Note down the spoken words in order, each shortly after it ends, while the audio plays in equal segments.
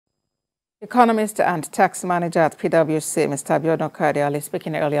Economist and tax manager at PwC, Mr. Abiodun Kadiali,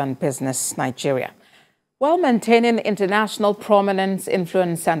 speaking earlier on Business Nigeria. While maintaining international prominence,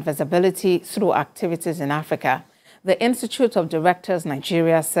 influence and visibility through activities in Africa, the Institute of Directors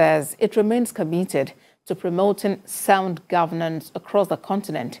Nigeria says it remains committed to promoting sound governance across the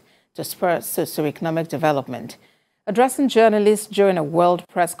continent to spur socio-economic development. Addressing journalists during a World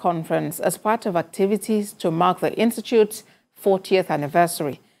Press Conference as part of activities to mark the Institute's 40th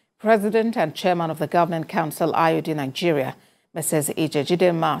anniversary, President and Chairman of the Governing Council, IoD Nigeria, Mrs.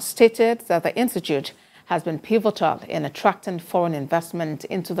 Ijejidema, stated that the Institute has been pivotal in attracting foreign investment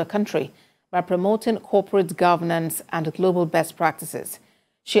into the country by promoting corporate governance and global best practices.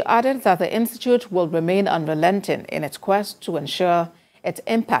 She added that the Institute will remain unrelenting in its quest to ensure its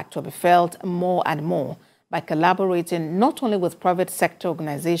impact will be felt more and more by collaborating not only with private sector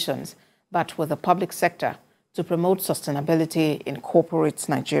organizations, but with the public sector to promote sustainability in corporate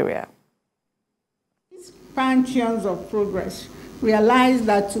Nigeria. These champions of progress realize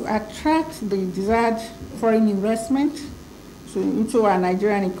that to attract the desired foreign investment into our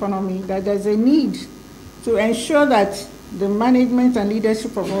Nigerian economy, that there's a need to ensure that the management and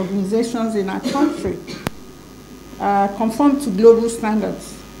leadership of organizations in our country conform to global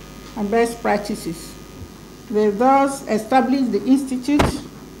standards and best practices. They thus established the Institute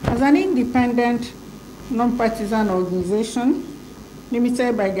as an independent, non-partisan organization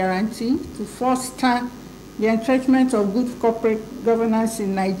limited by guarantee to foster the entrenchment of good corporate governance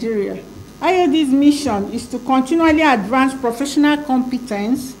in Nigeria. IoD's mission is to continually advance professional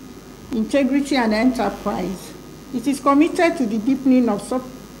competence, integrity, and enterprise. It is committed to the deepening of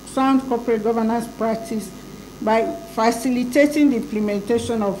sound corporate governance practice by facilitating the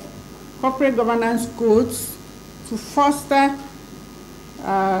implementation of corporate governance codes to foster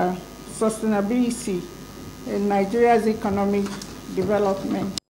sustainability in Nigeria's economic development.